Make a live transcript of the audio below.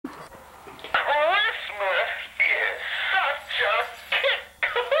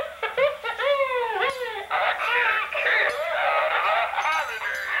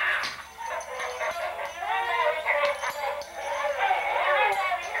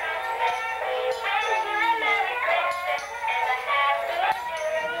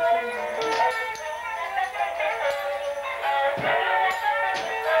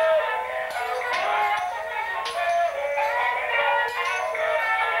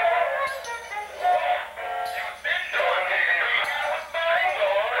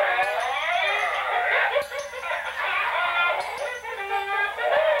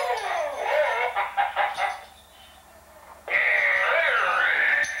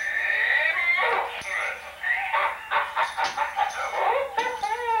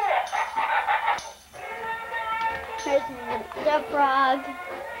frog.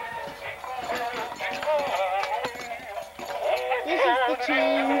 This is the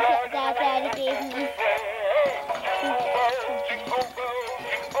chain that Daddy gave me.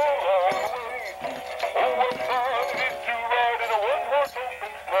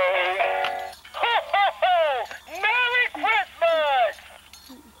 Merry Christmas!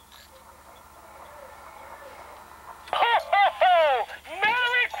 Ho, ho, ho!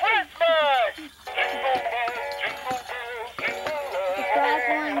 Merry Christmas! The frog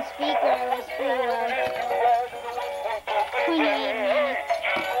one speaker was for 28 minutes.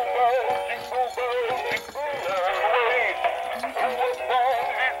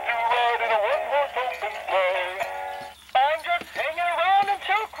 I'm just hanging around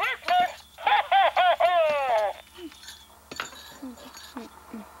until Christmas! Ho, ho, ho, ho!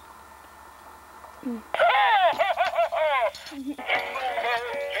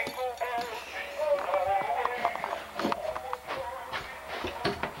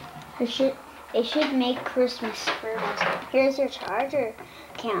 They should make Christmas for us. Here's your charger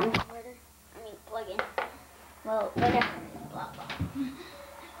camcorder. I mean, plug-in. Well, whatever. Blah, blah.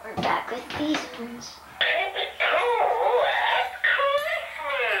 We're back with these ones.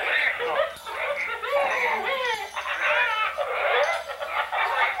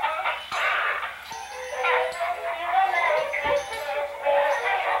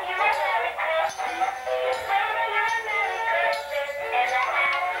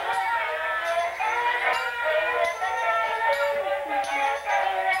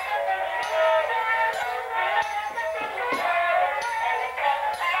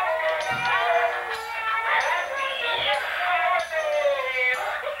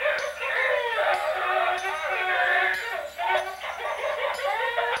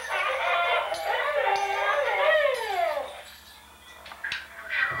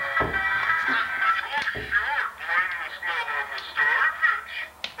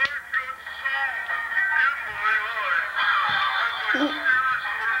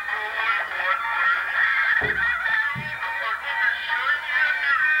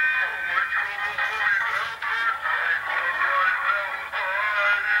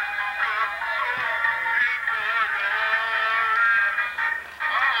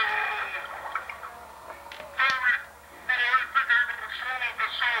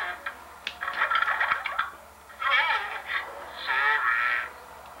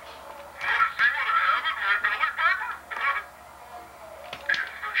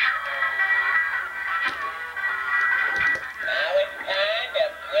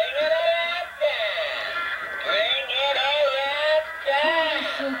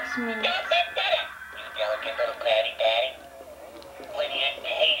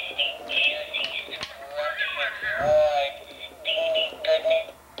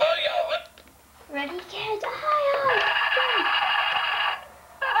 Ready, kids?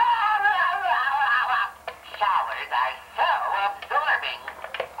 Showers are so absorbing.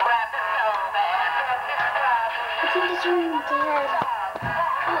 I think it's really dead.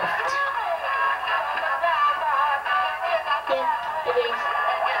 Yeah, it is.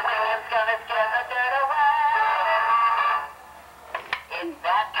 It's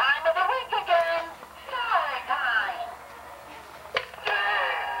that time of the week again. Shower time.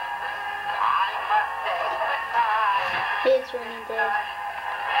 I must say goodbye. It's running dead.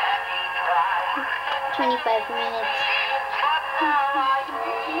 25 minutes.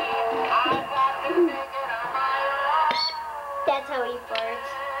 That's how he farts.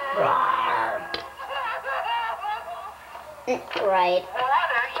 Right. What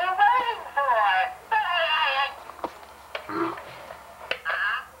are you waiting for?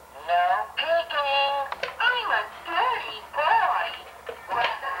 No peeking. I'm a dirty boy.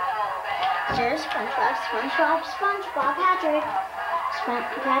 There's SpongeBob,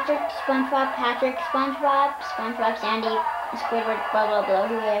 Patrick. SpongeBob, Sandy, Squidward, blah, blah, blah,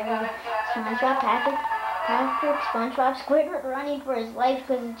 whoever. SpongeBob, Patrick, SpongeBob, Squidward running for his life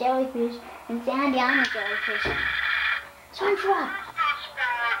because of jellyfish, and Sandy on a jellyfish. SpongeBob.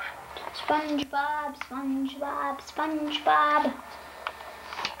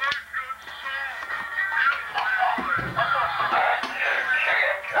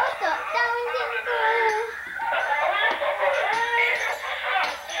 What the? That was it.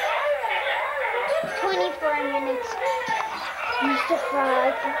 24 minutes. Mr.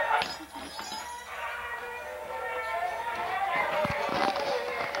 Frog.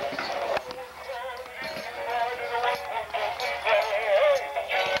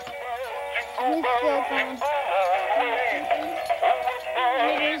 He's still going.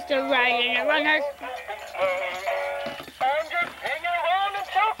 It is the ride and the runners. I'm just hanging around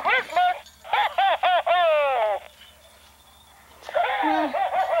until Christmas. Ho, ho, ho, ho.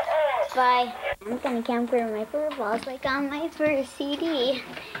 bye. I'm gonna camp for my fur balls like on my first CD.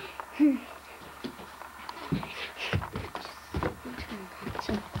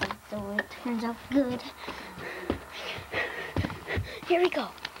 So it turns out good. Here we go.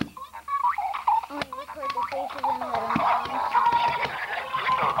 Only record the faces and let them down.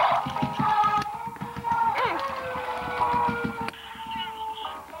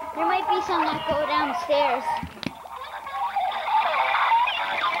 There might be some that go downstairs.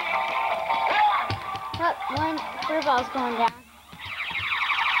 Oh, one fur ball's going down.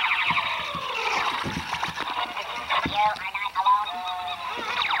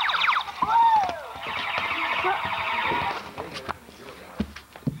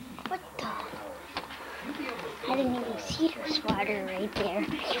 What the? I didn't even see there's water right there.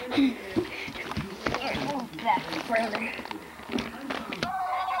 Here, move back further.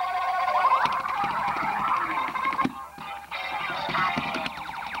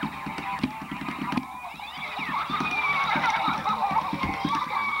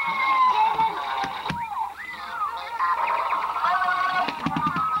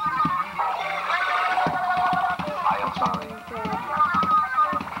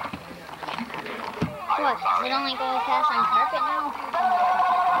 What? Does it only go fast on carpet now?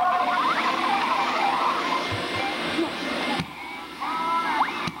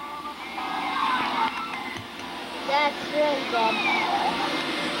 That's really good.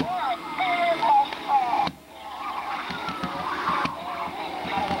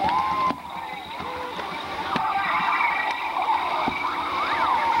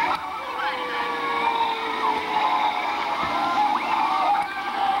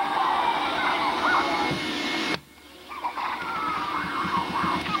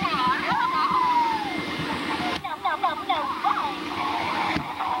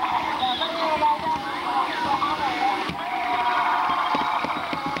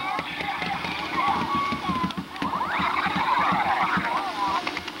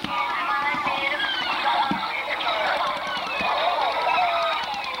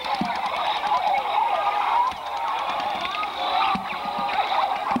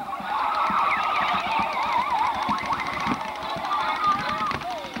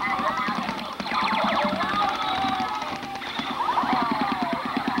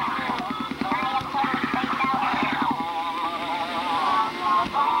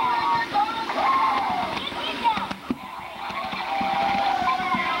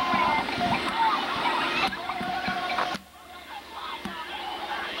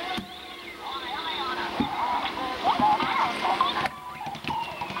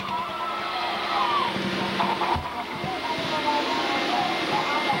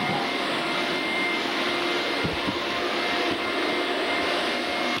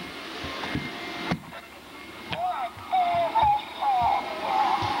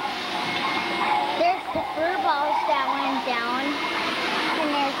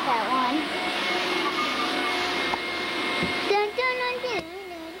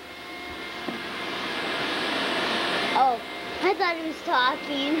 Oh, I thought he was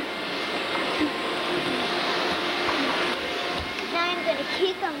talking. Now I'm gonna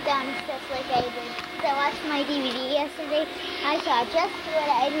kick him down the steps like I did. So I watched my DVD yesterday. I saw just what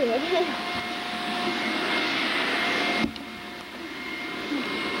I did.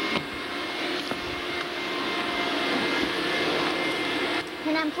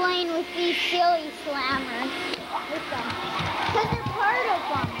 And I'm playing with these silly slammers. With them. Because they're part of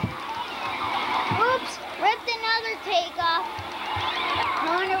them. Oops, ripped another takeoff.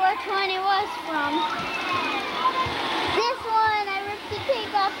 I wonder which one it was from. This one, I ripped the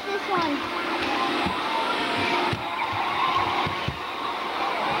takeoff this one.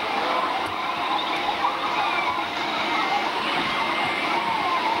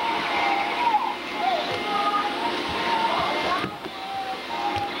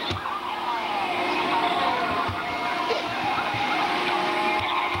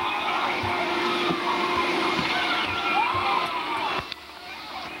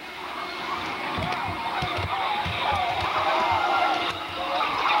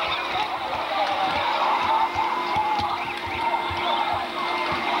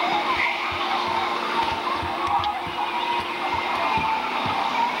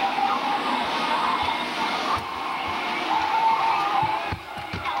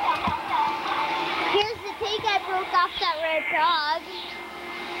 Off that red dog.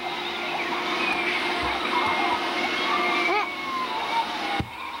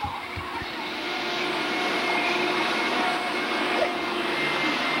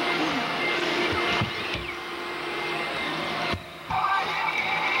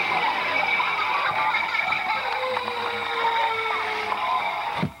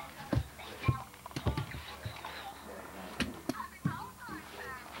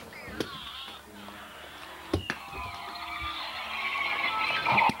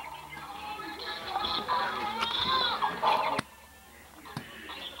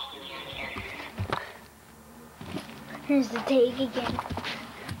 Here's the take again.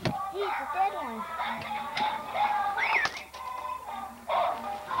 He's the dead one.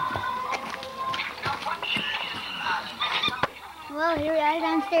 Well, here we are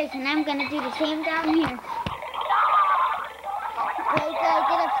downstairs, and I'm gonna do the same down here. Like I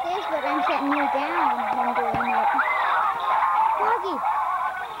did upstairs, but I'm setting you down and doing it. Doggy!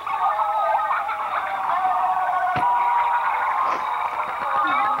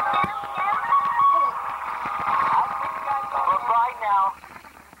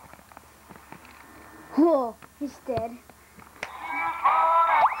 Oh, he's dead.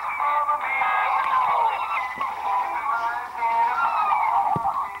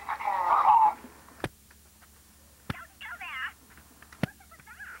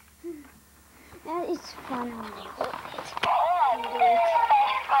 That is fun when I hold it.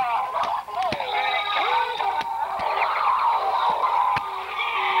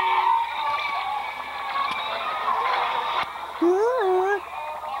 And do it.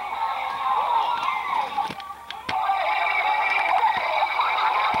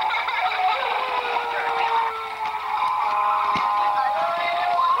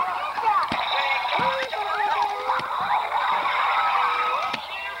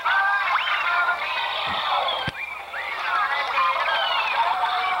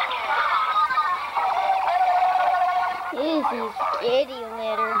 This is kitty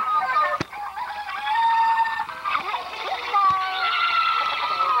litter.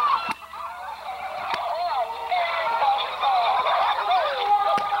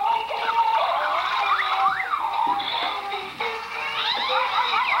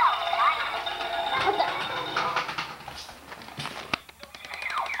 What the?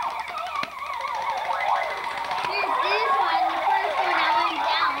 Here's this one, the first one I went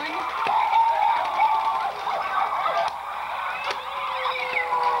down.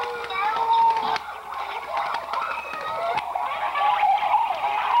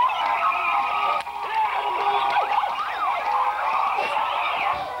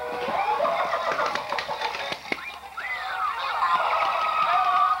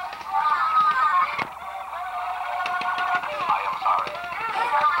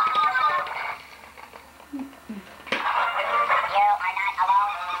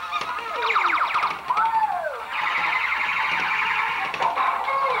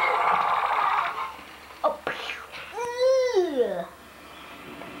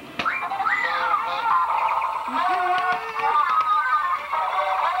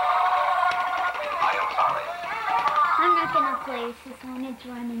 I'm not gonna place this one, it's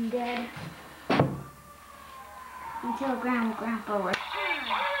running dead. Until Grandpa was.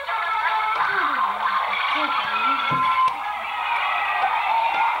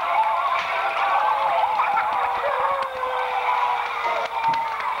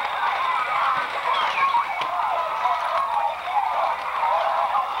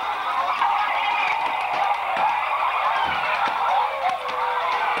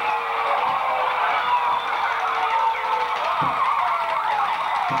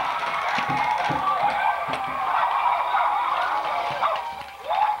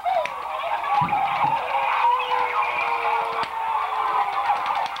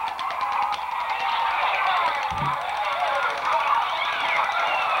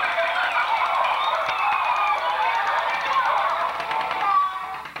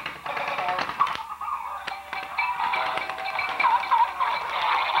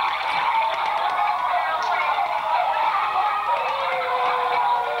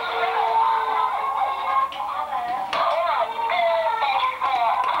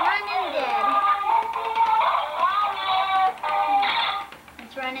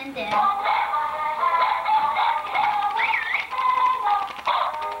 Running dead.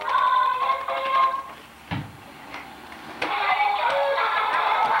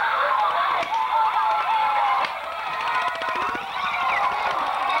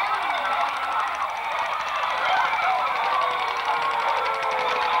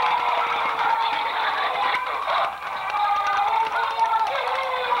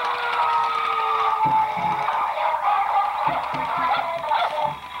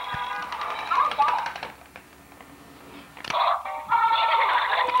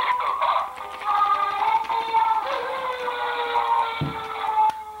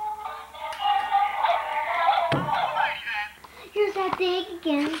 Here's that dig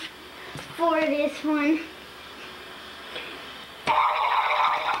again for this one. Come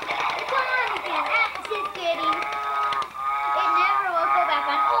on again, that's just kidding. It never will go back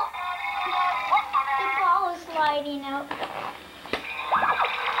on. Oh, the ball is sliding out.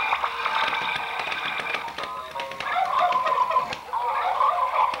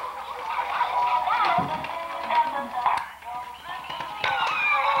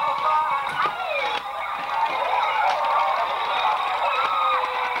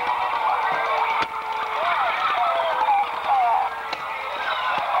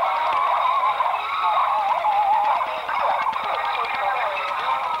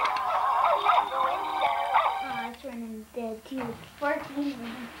 14.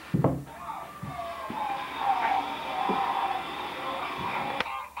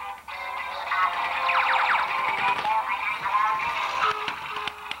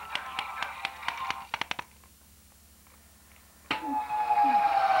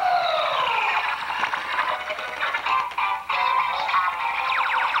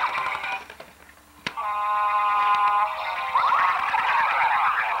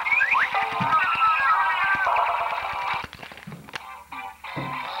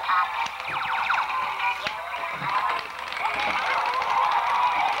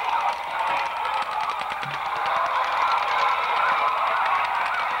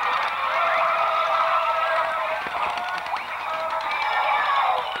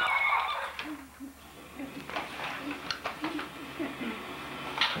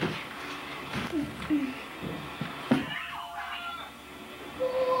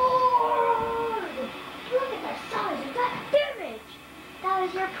 That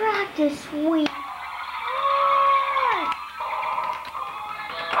was your practice swing.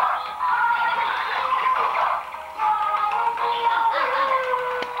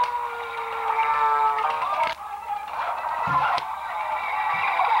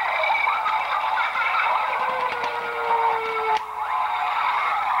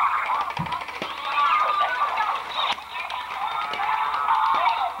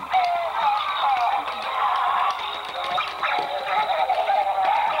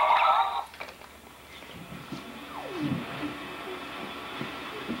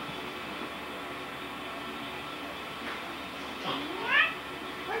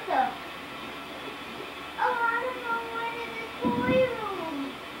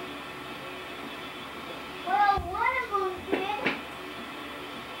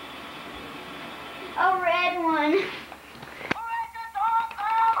 A red one.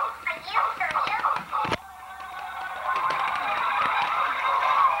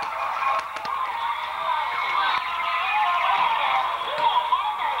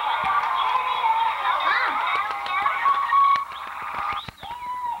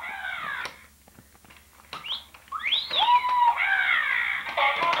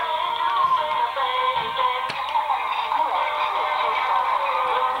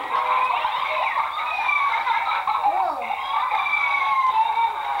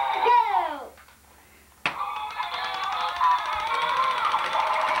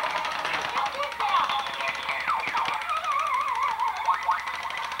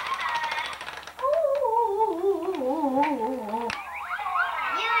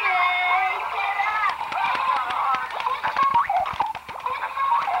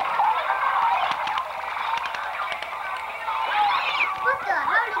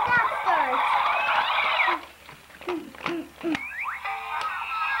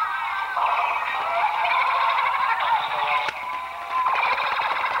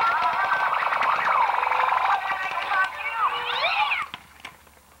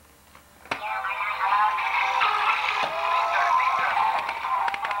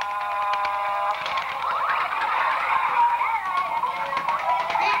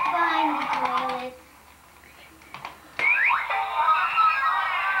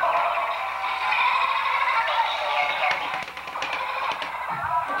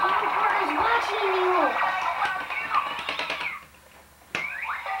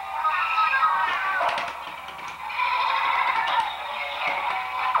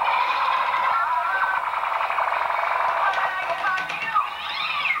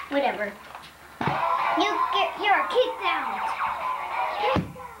 Whatever. You're kicked out.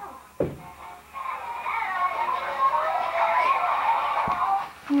 Kicked out.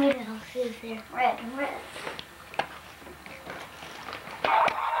 What else is there? Red.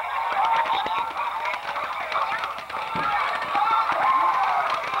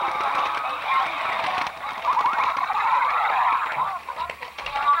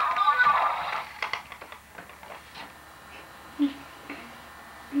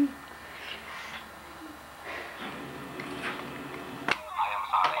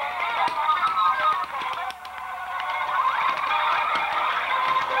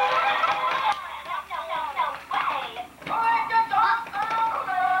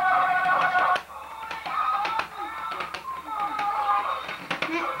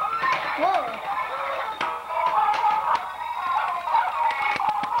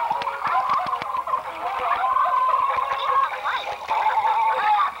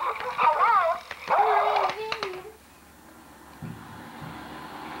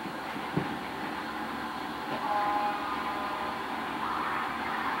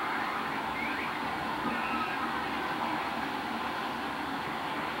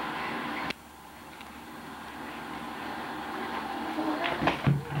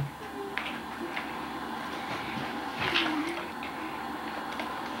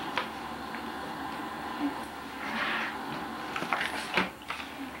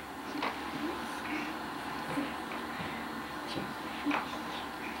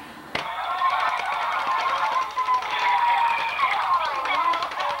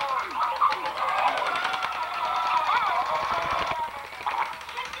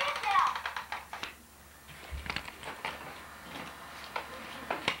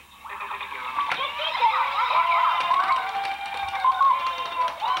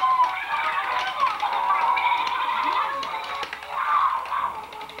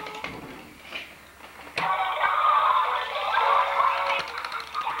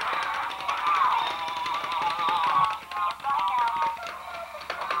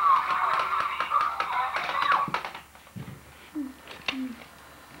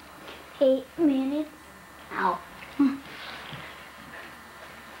 8 minutes. Ow.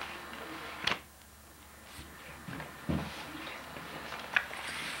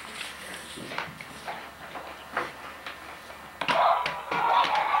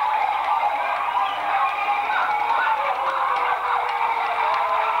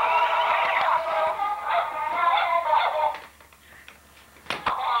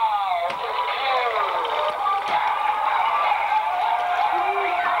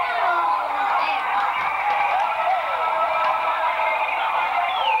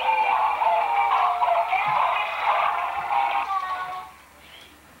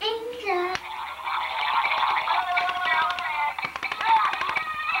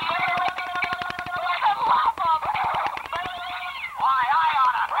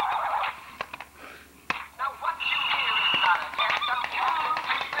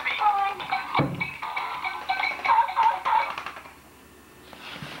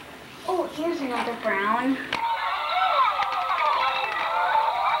 Oh, here's another brown.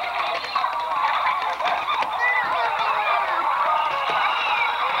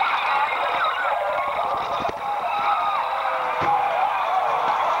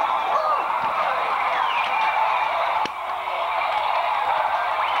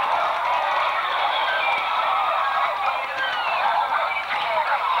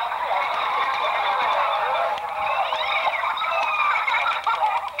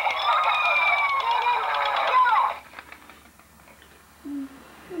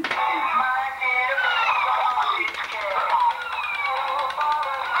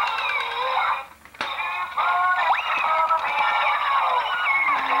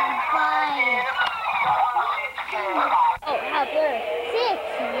 Oh, how blur. 6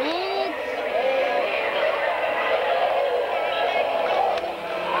 minutes.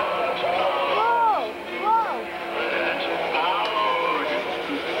 Whoa, whoa.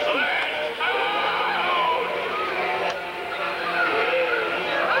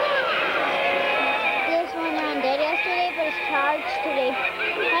 This one ran dead yesterday, but it's charged today.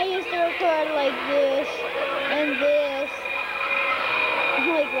 I used to record like this and this,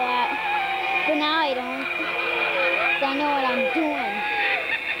 like that, but now I don't. I know what I'm doing.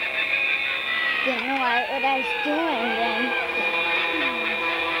 Didn't know what I was doing then.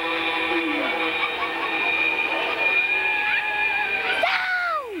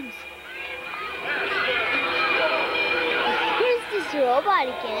 Sounds! Here's this robot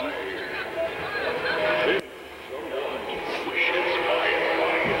again.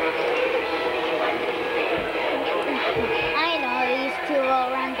 I know these two will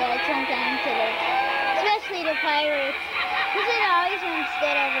run dead sometime today. Especially the pirates. Because it always runs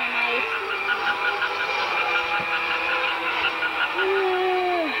dead overnight.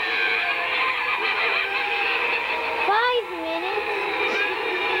 Mm. 5 minutes.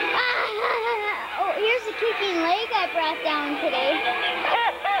 Ah! Oh, here's the kicking leg I brought down today.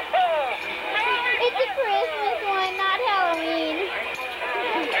 It's a Christmas one, not Halloween.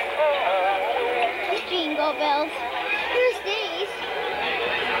 Jingle bells. Here's these.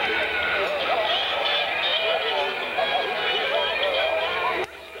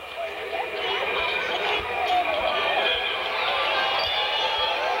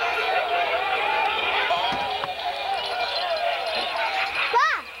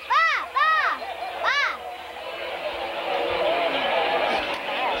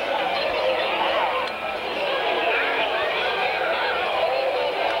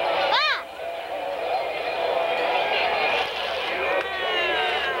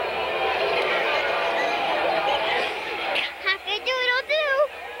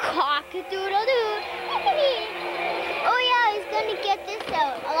 Cock-a-doodle-doo. Oh yeah, I was gonna get this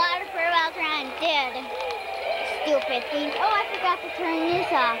out. A lot of furballs ran dead. Stupid things. Oh, I forgot to turn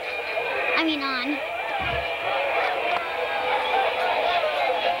this off. I mean on.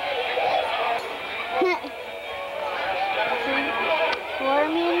 Four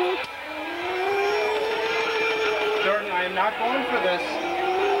minutes. Jordan, I am not going for this.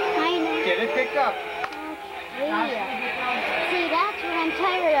 I know. Get it picked up. See, that's what I'm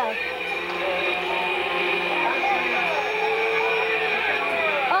tired of.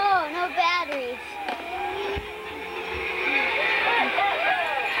 Oh, no batteries.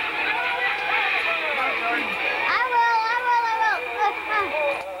 I will.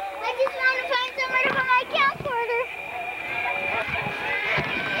 I just want to find somewhere to put my camcorder.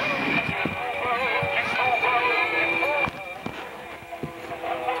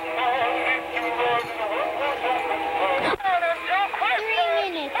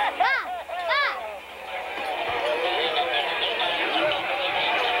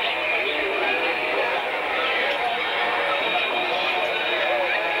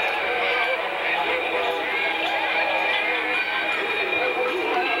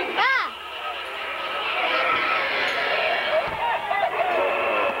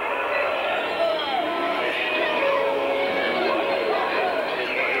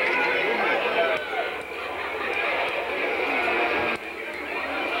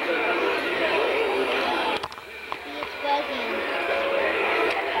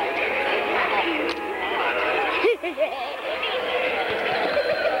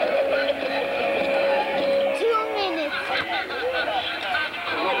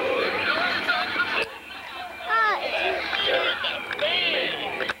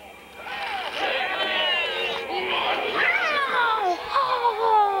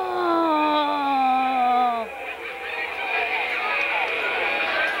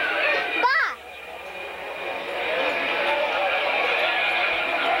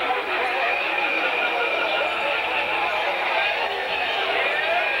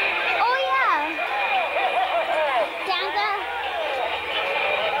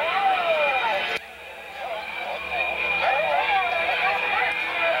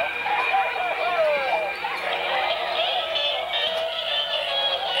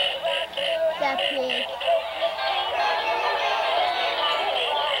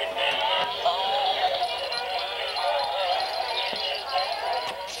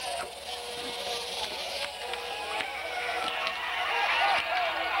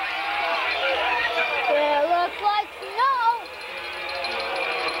 looks like snow.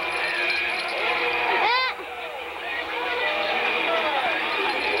 Ah.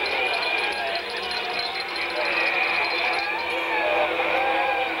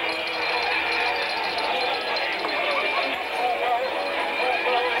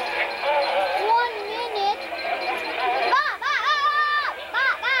 1 minute.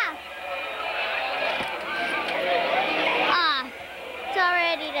 It's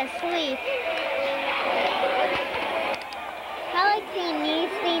already to sleep. I like seeing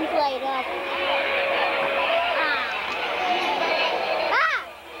these things light up.